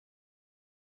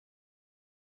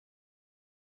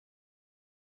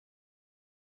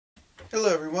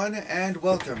Hello everyone and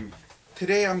welcome.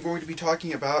 Today I'm going to be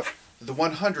talking about the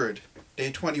 100,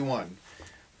 day 21.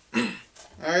 I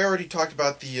already talked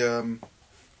about the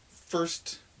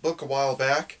first book a while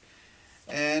back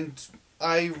and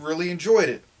I really enjoyed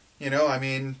it. I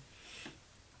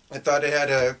thought it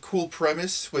had a cool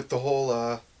premise with the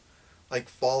whole like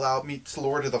Fallout meets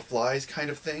Lord of the Flies kind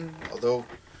of thing, although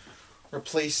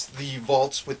replace the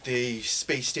vaults with the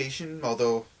space station,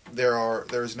 although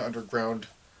there's an underground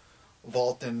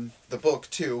vault in the book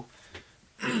too,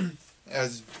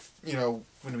 as you know,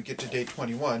 when we get to day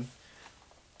 21.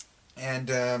 And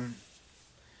I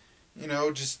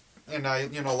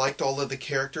liked all of the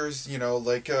characters,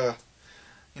 like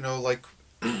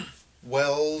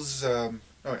Wells, with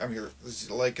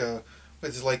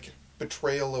his like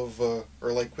betrayal of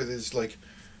or like with his like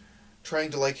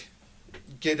trying to like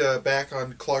get back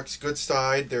on Clark's good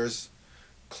side. There's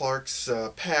Clark's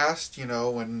past,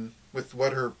 and with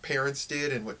what her parents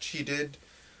did and what she did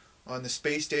on the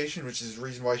space station, which is the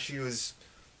reason why she was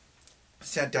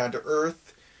sent down to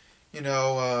Earth.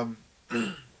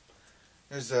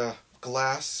 There's a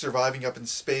Glass surviving up in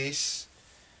space,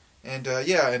 and I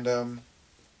even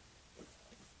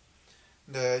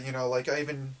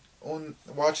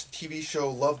watched the TV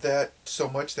show, loved that so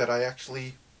much that I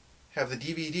actually have the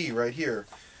DVD right here.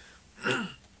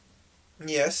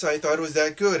 Yes, I thought it was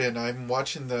that good, and I'm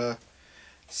watching the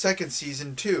second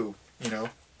season too, and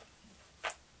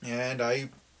I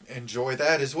enjoy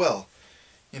that as well.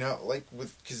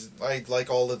 Because I like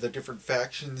all of the different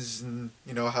factions and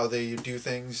how they do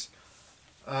things.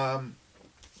 Not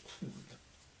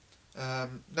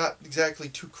exactly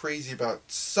too crazy about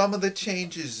some of the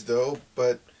changes though,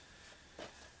 but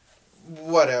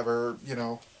whatever,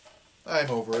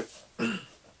 I'm over it.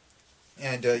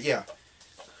 And yeah.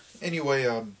 Anyway,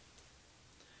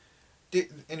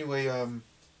 I'm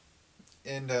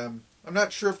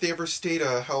not sure if they ever state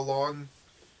how long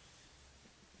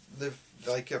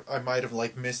I might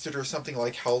have missed it or something,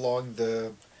 like how long they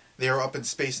are up in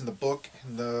space in the book.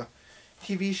 And the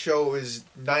TV show is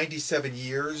 97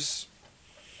 years,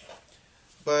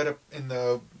 but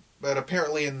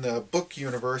apparently in the book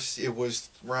universe it was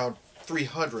around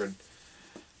 300,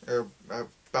 or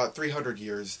about 300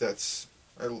 years.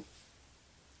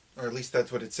 Or at least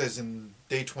that's what it says in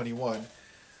day 21.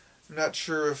 I'm not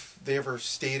sure if they ever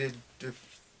stated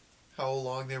how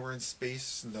long they were in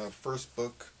space in the first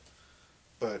book,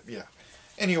 but yeah.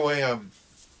 Anyway,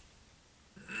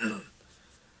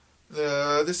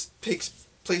 this takes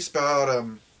place about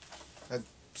I'd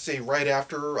say right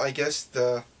after, I guess,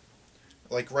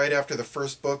 right after the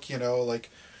first book.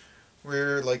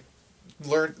 Where the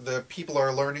people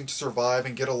are learning to survive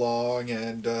and get along,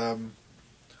 and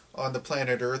on the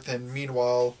planet Earth, and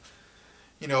meanwhile,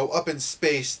 up in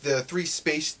space, the three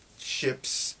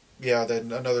spaceships. Yeah,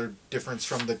 then another difference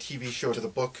from the TV show to the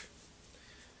book.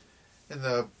 In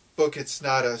the book, it's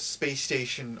not a space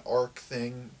station arc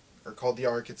thing, or called the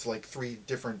Ark. It's like three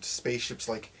different spaceships,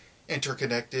 like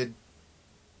interconnected.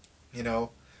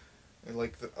 Like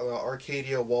the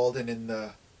Arcadia, Walden, and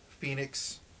the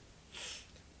Phoenix.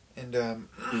 And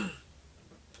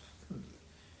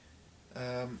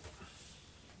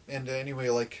anyway,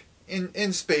 like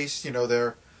in space,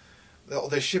 the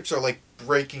ships are like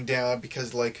breaking down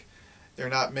because they're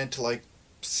not meant to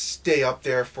stay up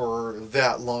there for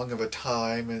that long of a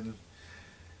time,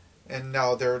 and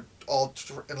now they're all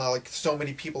so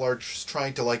many people are just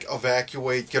trying to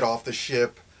evacuate, get off the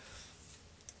ship,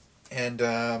 and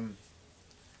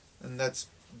that's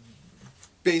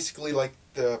basically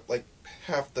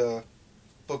half the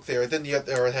book there. Then the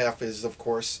other half is, of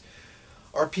course,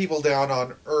 are people down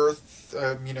on Earth,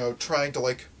 trying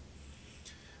to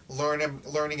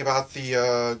learning about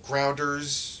the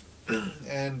grounders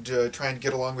and trying to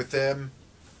get along with them.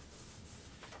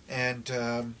 And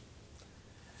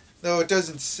though it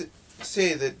doesn't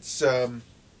say that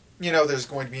there's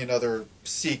going to be another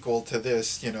sequel to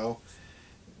this,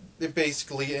 it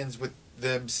basically ends with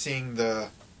them seeing the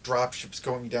dropships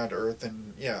going down to Earth,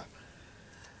 and yeah.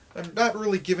 I'm not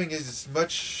really giving as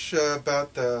much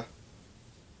about the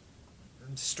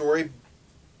story,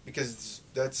 because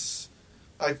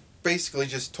I basically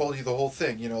just told you the whole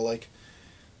thing.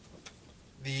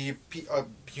 The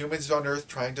humans on Earth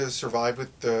trying to survive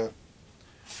with the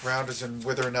grounders, and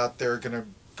whether or not they're gonna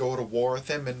go to war with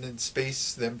them, and in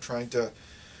space them trying to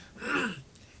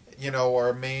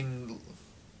our main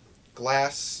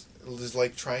Glass is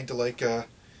trying to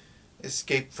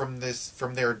escape from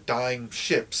their dying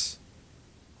ships.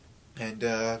 And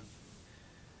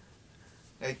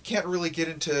I can't really get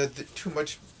into too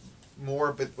much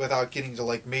more, but without getting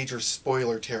to major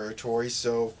spoiler territory.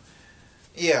 So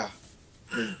yeah,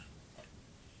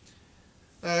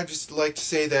 I'd just like to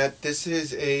say that this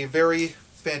is a very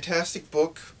fantastic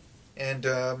book, and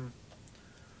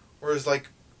whereas like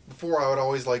before I would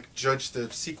always like judge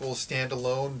the sequel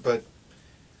standalone, but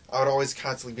I would always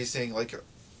constantly be saying like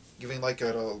giving like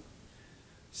a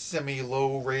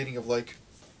semi-low rating of like,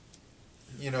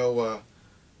 you know,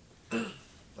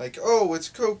 like, oh,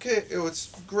 it's okay, oh,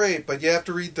 it's great, but you have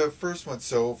to read the first one.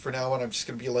 So for now on, I'm just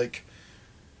gonna be like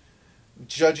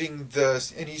judging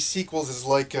any sequels as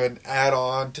like an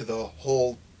add-on to the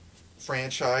whole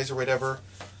franchise or whatever.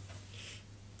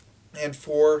 And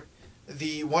for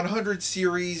the 100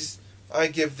 series, I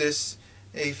give this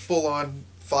a full-on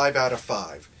 5 out of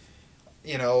 5.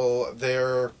 You know,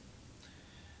 they're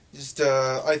just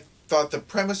I thought the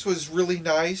premise was really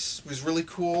nice, was really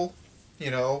cool. You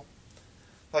know,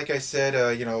 like I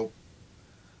said, you know,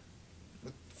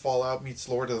 Fallout meets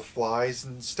Lord of the Flies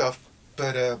and stuff.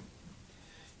 But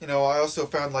you know, I also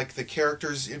found like the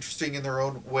characters interesting in their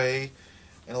own way,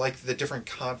 and like the different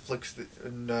conflicts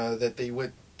that they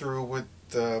went through with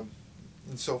and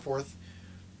so forth.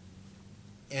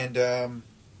 And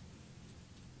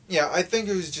yeah, I think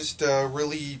it was just a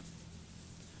really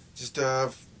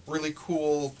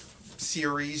cool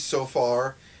series so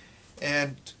far,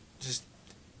 and just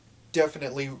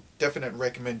definite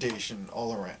recommendation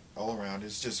all around. All around,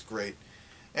 it's just great,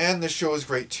 and the show is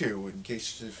great too. In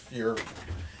case if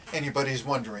anybody's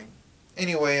wondering.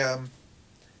 Anyway,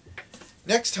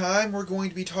 next time we're going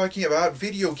to be talking about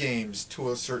video games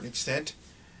to a certain extent,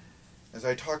 as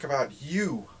I talk about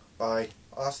You by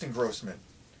Austin Grossman.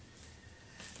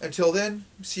 Until then,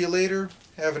 see you later.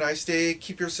 Have a nice day.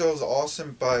 Keep yourselves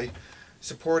awesome by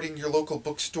supporting your local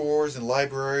bookstores and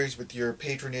libraries with your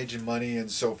patronage and money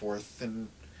and so forth. And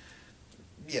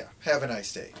yeah, have a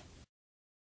nice day.